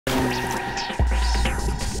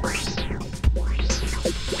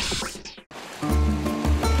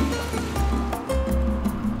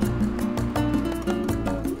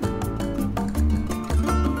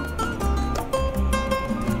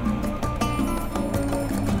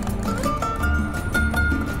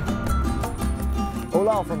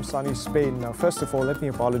Hola from sunny Spain. Now first of all, let me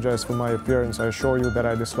apologize for my appearance. I assure you that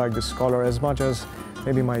I dislike this color as much as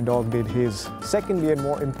maybe my dog did his. Secondly, and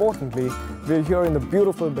more importantly, we're here in the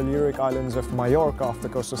beautiful Balearic Islands of Mallorca off the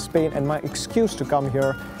coast of Spain, and my excuse to come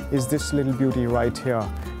here is this little beauty right here.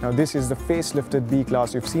 Now this is the facelifted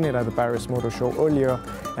B-Class. You've seen it at the Paris Motor Show earlier,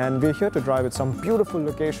 and we're here to drive at some beautiful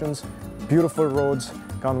locations, beautiful roads.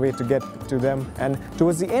 Can't wait to get to them, and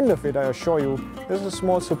towards the end of it, I assure you, there's a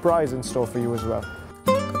small surprise in store for you as well.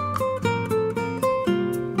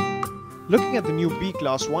 Looking at the new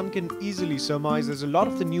B-Class, one can easily surmise there's a lot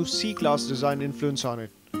of the new C-Class design influence on it.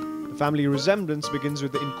 The family resemblance begins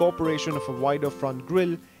with the incorporation of a wider front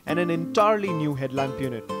grille and an entirely new headlamp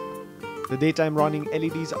unit. The daytime running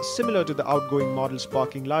LEDs are similar to the outgoing model's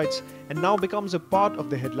parking lights and now becomes a part of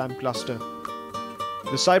the headlamp cluster.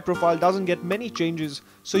 The side profile doesn't get many changes,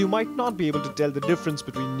 so you might not be able to tell the difference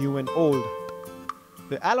between new and old.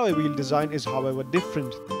 The alloy wheel design is however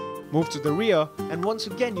different. Move to the rear and once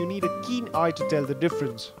again you need a keen eye to tell the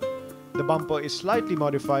difference. The bumper is slightly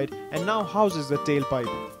modified and now houses the tailpipe.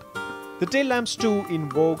 The tail lamps too, in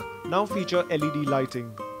vogue, now feature LED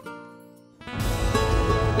lighting.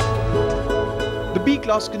 The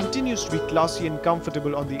B-Class continues to be classy and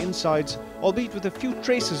comfortable on the insides, albeit with a few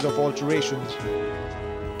traces of alterations.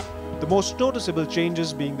 The most noticeable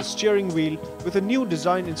changes being the steering wheel with a new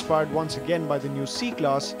design inspired once again by the new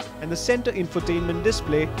C-Class, and the center infotainment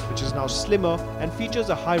display, which is now slimmer and features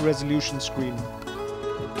a high-resolution screen.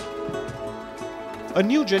 A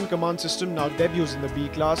new Gen command system now debuts in the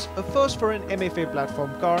B-Class, a first for an MFA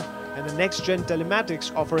platform car, and the next-gen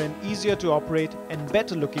telematics offer an easier to operate and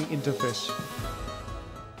better looking interface.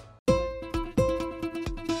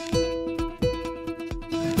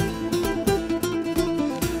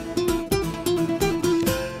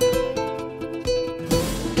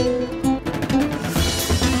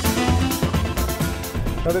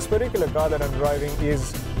 Now this particular car that I'm driving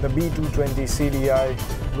is the B220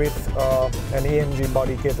 CDI with an AMG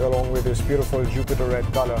body kit along with this beautiful Jupiter red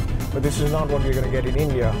color. But this is not what we're going to get in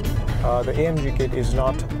India. The AMG kit is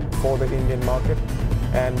not for the Indian market,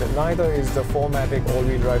 and neither is the 4MATIC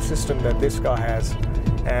all-wheel drive system that this car has.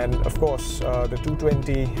 And of course, the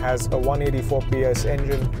 220 has a 184 PS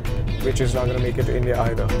engine, which is not going to make it to India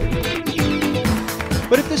either.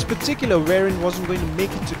 But if this particular variant wasn't going to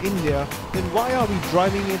make it to India, then why are we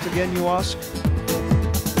driving it again, you ask?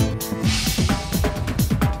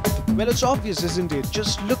 Well, it's obvious, isn't it?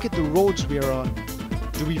 Just look at the roads we are on.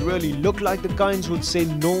 Do we really look like the kinds who'd say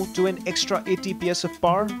no to an extra 80 PS of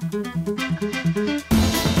power?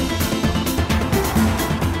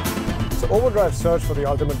 So OVERDRIVE's search for the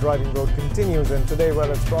ultimate driving road continues, and today,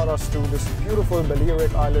 well, it's brought us to this beautiful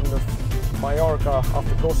Balearic island of Mallorca off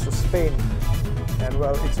the coast of Spain. And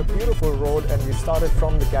well, it's a beautiful road, and we started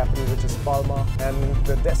from the capital, which is Palma, and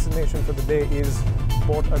the destination for the day is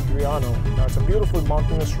Port Adriano. Now it's a beautiful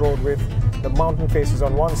mountainous road with the mountain faces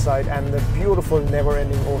on one side and the beautiful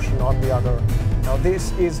never-ending ocean on the other. Now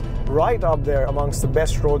this is right up there amongst the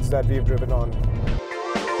best roads that we've driven on.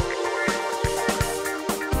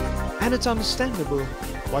 And it's understandable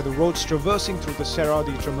why the roads traversing through the Serra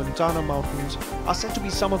di Tramontana mountains are said to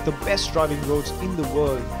be some of the best driving roads in the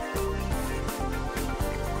world.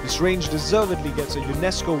 This range deservedly gets a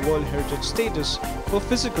UNESCO World Heritage status for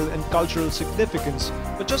physical and cultural significance,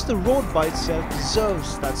 but just the road by itself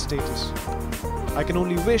deserves that status. I can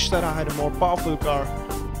only wish that I had a more powerful car,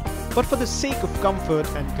 but for the sake of comfort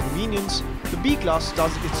and convenience, the B-Class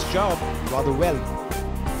does its job rather well.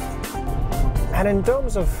 And in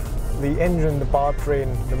terms of the engine, the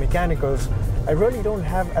powertrain, the mechanicals, I really don't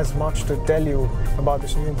have as much to tell you about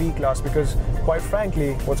this new B-Class because, quite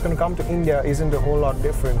frankly, what's going to come to India isn't a whole lot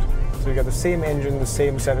different. So you get the same engine, the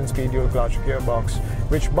same 7-speed dual-clutch gearbox,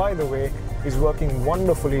 which, by the way, is working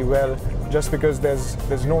wonderfully well just because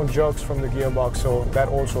there's no jerks from the gearbox, so that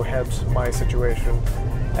also helps my situation.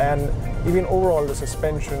 And even overall, the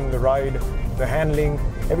suspension, the ride, the handling,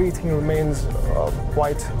 everything remains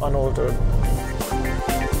quite unaltered.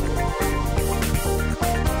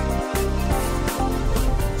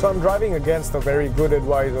 So I'm driving against the very good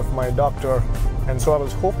advice of my doctor, and so I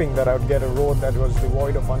was hoping that I would get a road that was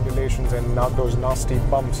devoid of undulations and not those nasty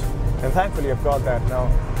bumps. And thankfully I've got that. Now,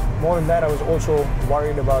 more than that, I was also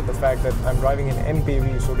worried about the fact that I'm driving an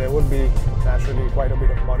MPV, so there would be naturally quite a bit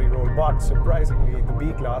of muddy road, but surprisingly the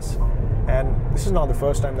B-Class And this is not the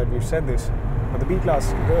first time that we've said this, but the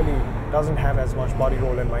B-Class really doesn't have as much body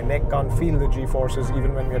roll, and my neck can't feel the G-forces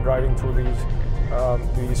even when we're driving through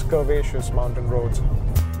these curvaceous mountain roads.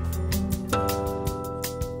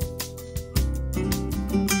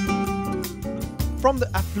 From the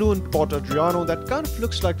affluent Port Adriano that kind of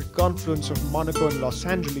looks like the confluence of Monaco and Los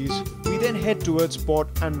Angeles, we then head towards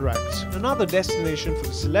Port Andrax, another destination for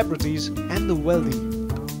the celebrities and the wealthy.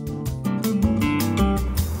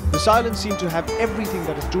 This island seemed to have everything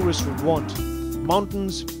that a tourist would want: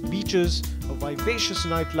 mountains, beaches, a vivacious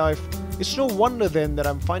nightlife. It's no wonder then that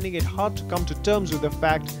I'm finding it hard to come to terms with the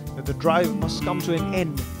fact that the drive must come to an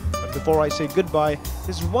end. But before I say goodbye,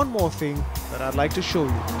 there's one more thing that I'd like to show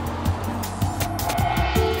you.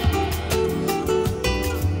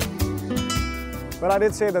 Well, I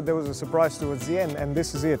did say that there was a surprise towards the end, and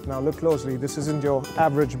this is it. Now look closely, this isn't your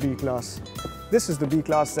average B-Class. This is the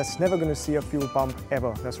B-Class that's never going to see a fuel pump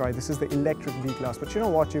ever. That's right, this is the electric B-Class. But you know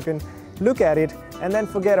what, you can look at it and then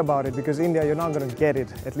forget about it, because India, you're not going to get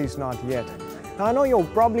it, at least not yet. Now I know you're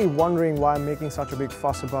probably wondering why I'm making such a big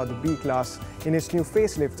fuss about the B-Class. In its new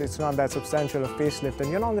facelift, it's not that substantial a facelift,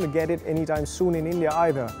 and you're not going to get it anytime soon in India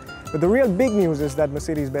either. But the real big news is that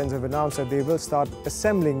Mercedes-Benz have announced that they will start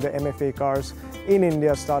assembling the MFA cars in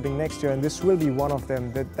India starting next year, and this will be one of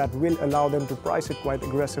them that will allow them to price it quite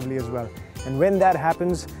aggressively as well. And when that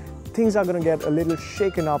happens, things are going to get a little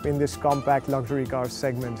shaken up in this compact luxury car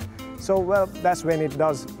segment. So, well, that's when it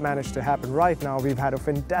does manage to happen. Right now, we've had a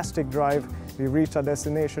fantastic drive. We've reached our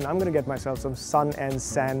destination. I'm going to get myself some sun and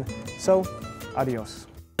sand. So, adios.